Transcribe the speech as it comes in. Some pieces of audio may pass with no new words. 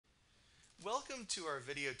Welcome to our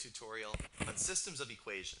video tutorial on systems of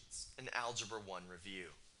equations, an Algebra 1 review.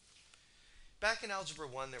 Back in Algebra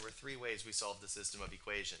 1 there were three ways we solved the system of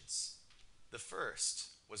equations. The first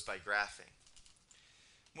was by graphing.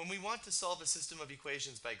 When we want to solve a system of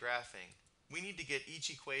equations by graphing, we need to get each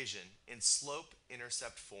equation in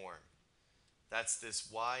slope-intercept form. That's this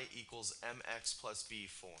y equals mx plus b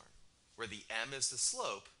form, where the m is the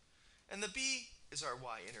slope and the b is our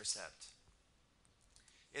y-intercept.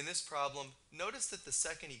 In this problem, notice that the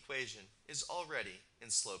second equation is already in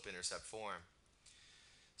slope-intercept form.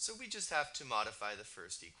 So we just have to modify the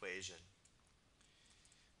first equation.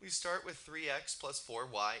 We start with 3x plus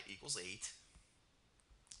 4y equals 8.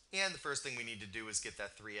 And the first thing we need to do is get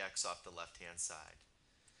that 3x off the left-hand side.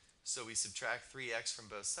 So we subtract 3x from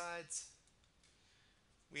both sides.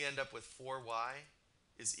 We end up with 4y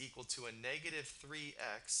is equal to a negative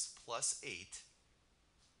 3x plus 8.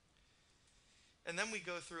 And then we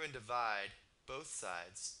go through and divide both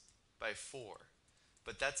sides by 4.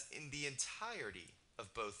 But that's in the entirety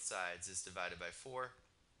of both sides is divided by 4.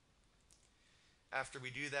 After we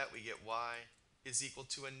do that, we get y is equal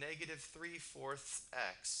to a negative 3/4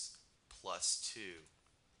 x plus 2.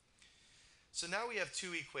 So now we have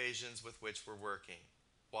two equations with which we're working.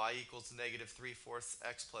 Y equals negative 3/4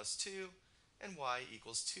 x plus 2 and y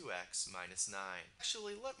equals 2x minus 9.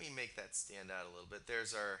 Actually, let me make that stand out a little bit.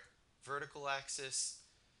 There's our vertical axis.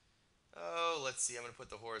 Oh, let's see, I'm going to put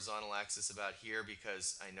the horizontal axis about here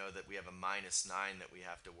because I know that we have a minus 9 that we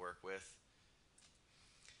have to work with.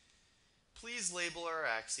 Please label our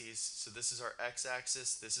axes. So this is our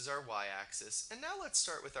x-axis, this is our y-axis, and now let's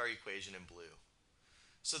start with our equation in blue.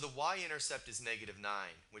 So the y-intercept is negative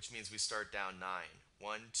 9, which means we start down 9.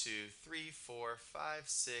 1, 2, 3, 4, 5,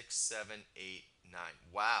 6, 7, 8, 9.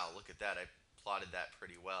 Wow, look at that. I plotted that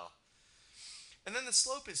pretty well. And then the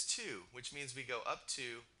slope is 2, which means we go up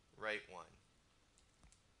 2, right 1.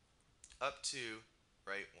 Up 2,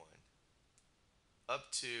 right 1.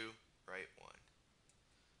 Up 2, right 1.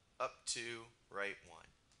 Up 2, right 1.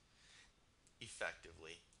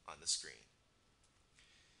 Effectively on the screen.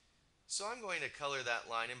 So I'm going to color that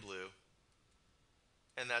line in blue,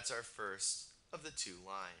 and that's our first of the two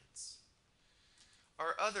lines.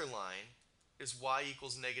 Our other line is y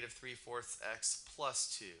equals negative 3/4 x plus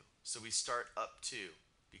 2. So we start up 2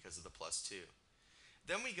 because of the plus 2.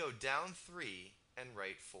 Then we go down 3 and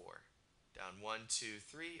right 4. Down 1, 2,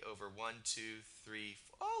 3 over 1, 2, 3,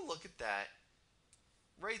 4. Oh, look at that.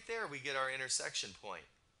 Right there we get our intersection point.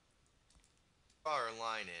 Draw our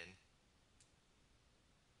line in.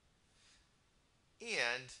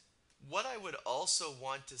 And what I would also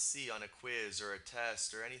want to see on a quiz or a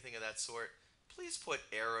test or anything of that sort, please put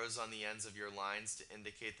arrows on the ends of your lines to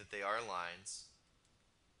indicate that they are lines.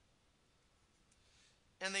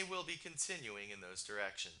 And they will be continuing in those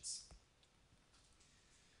directions.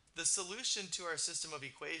 The solution to our system of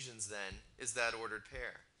equations then is that ordered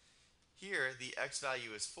pair. Here the x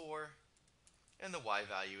value is 4 and the y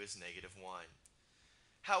value is negative 1.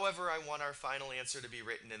 However, I want our final answer to be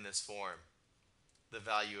written in this form. The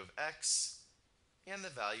value of x and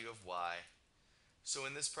the value of y. So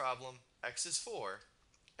in this problem, x is 4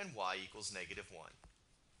 and y equals negative 1.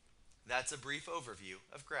 That's a brief overview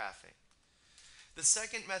of graphing. The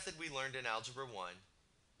second method we learned in Algebra 1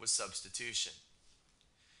 was substitution.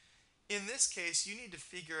 In this case, you need to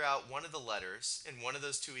figure out one of the letters in one of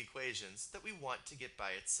those two equations that we want to get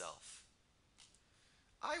by itself.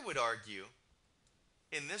 I would argue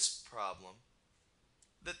in this problem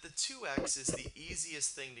that the 2x is the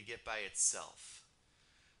easiest thing to get by itself.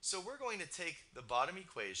 So we're going to take the bottom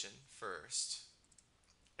equation first,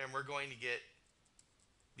 and we're going to get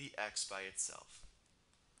the x by itself.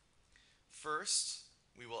 First,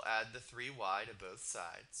 we will add the 3y to both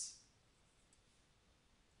sides.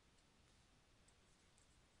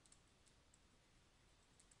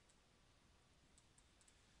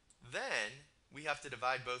 Then, we have to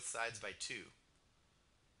divide both sides by 2.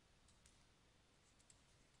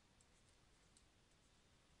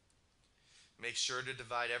 Make sure to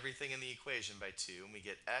divide everything in the equation by 2, and we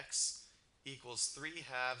get x equals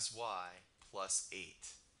 3/2 y plus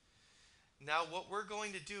 8. Now what we're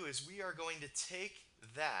going to do is we are going to take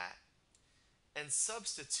that and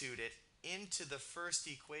substitute it into the first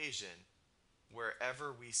equation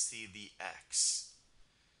wherever we see the x.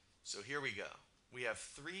 So here we go. We have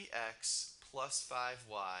 3x plus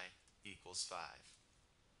 5y equals 5.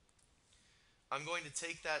 I'm going to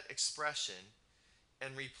take that expression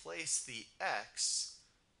and replace the x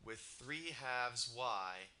with 3/2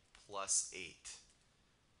 y plus 8.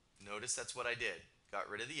 Notice that's what I did. Got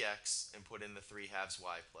rid of the x and put in the 3/2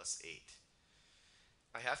 y plus 8.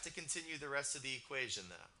 I have to continue the rest of the equation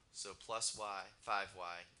though. So plus y,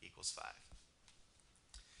 5y equals 5.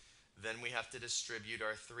 Then we have to distribute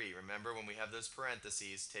our 3. Remember, when we have those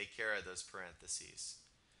parentheses, take care of those parentheses.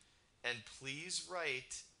 And please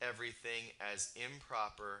write everything as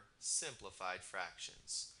improper simplified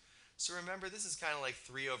fractions. So remember, this is kind of like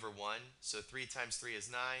 3 over 1. So 3 times 3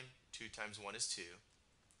 is 9. 2 times 1 is 2.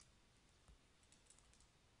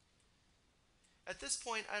 At this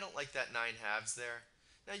point, I don't like that 9 halves there.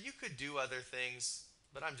 Now you could do other things,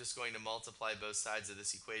 but I'm just going to multiply both sides of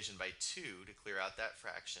this equation by 2 to clear out that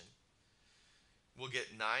fraction. We'll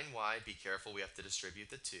get 9y, be careful, we have to distribute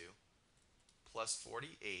the 2, plus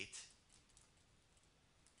 48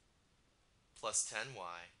 plus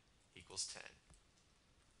 10y equals 10.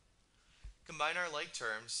 Combine our like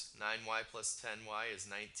terms. 9y plus 10y is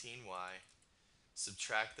 19y.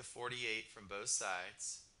 Subtract the 48 from both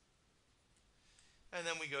sides. And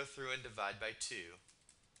then we go through and divide by 2.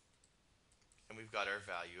 And we've got our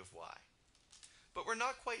value of y. But we're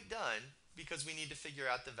not quite done because we need to figure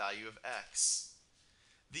out the value of x.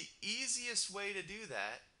 The easiest way to do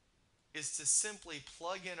that is to simply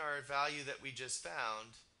plug in our value that we just found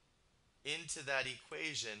into that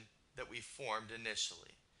equation that we formed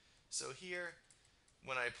initially. So here,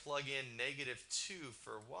 when I plug in negative 2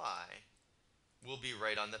 for y, we'll be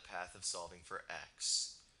right on the path of solving for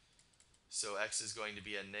x. So x is going to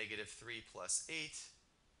be a negative 3 plus 8,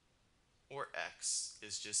 or x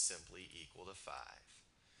is just simply equal to 5.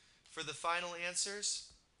 For the final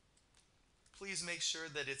answers, please make sure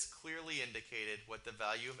that it's clearly indicated what the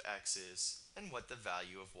value of x is and what the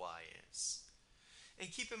value of y is.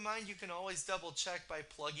 And keep in mind, you can always double check by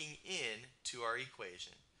plugging in to our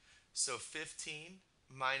equation. So 15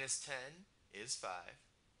 minus 10 is 5.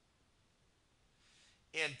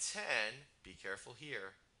 And 10, be careful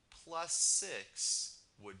here, plus 6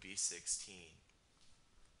 would be 16.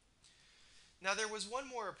 Now there was one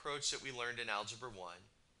more approach that we learned in Algebra 1,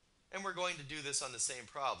 and we're going to do this on the same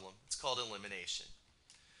problem. It's called elimination.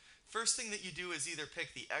 First thing that you do is either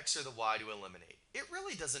pick the x or the y to eliminate. It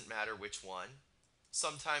really doesn't matter which one.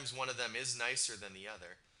 Sometimes one of them is nicer than the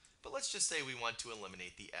other, but let's just say we want to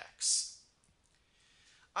eliminate the x.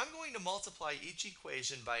 I'm going to multiply each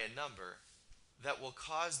equation by a number that will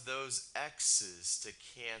cause those x's to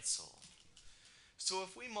cancel. So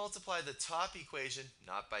if we multiply the top equation,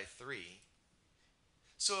 not by 3,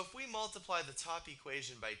 so if we multiply the top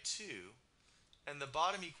equation by 2 and the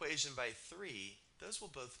bottom equation by 3, those will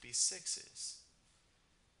both be 6's.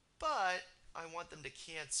 But I want them to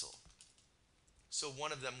cancel. So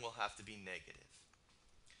one of them will have to be negative.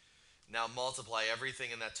 Now multiply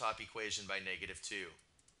everything in that top equation by negative 2.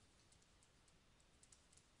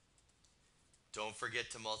 Don't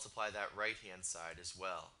forget to multiply that right-hand side as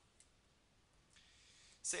well.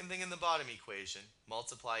 Same thing in the bottom equation.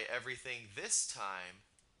 Multiply everything this time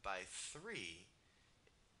by 3,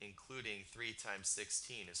 including 3 times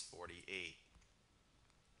 16 is 48.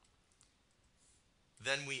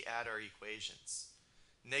 Then we add our equations.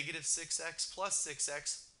 Negative 6x plus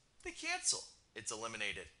 6x, they cancel. It's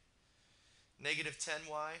eliminated. Negative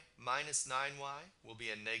 10y minus 9y will be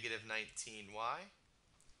a negative 19y.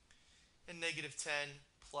 And negative 10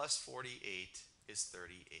 plus 48 is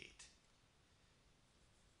 38.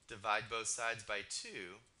 Divide both sides by 2,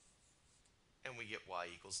 and we get y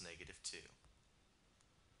equals negative 2.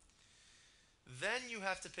 Then you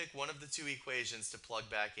have to pick one of the two equations to plug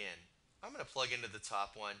back in. I'm going to plug into the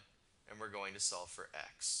top one, and we're going to solve for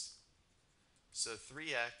x. So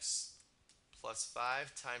 3x plus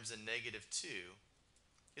 5 times a negative 2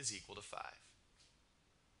 is equal to 5.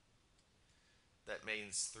 That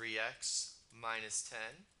means 3x minus 10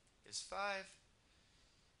 is 5.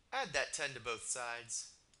 Add that 10 to both sides.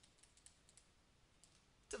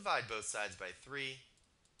 Divide both sides by 3.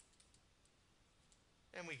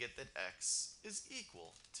 And we get that x is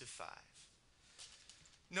equal to 5.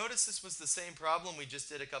 Notice this was the same problem we just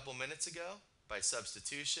did a couple minutes ago by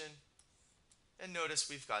substitution. And notice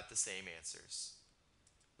we've got the same answers.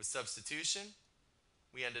 With substitution,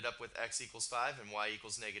 we ended up with x equals 5 and y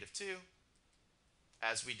equals negative 2,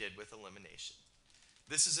 as we did with elimination.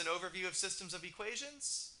 This is an overview of systems of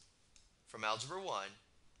equations from Algebra 1,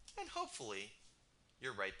 and hopefully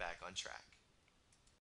you're right back on track.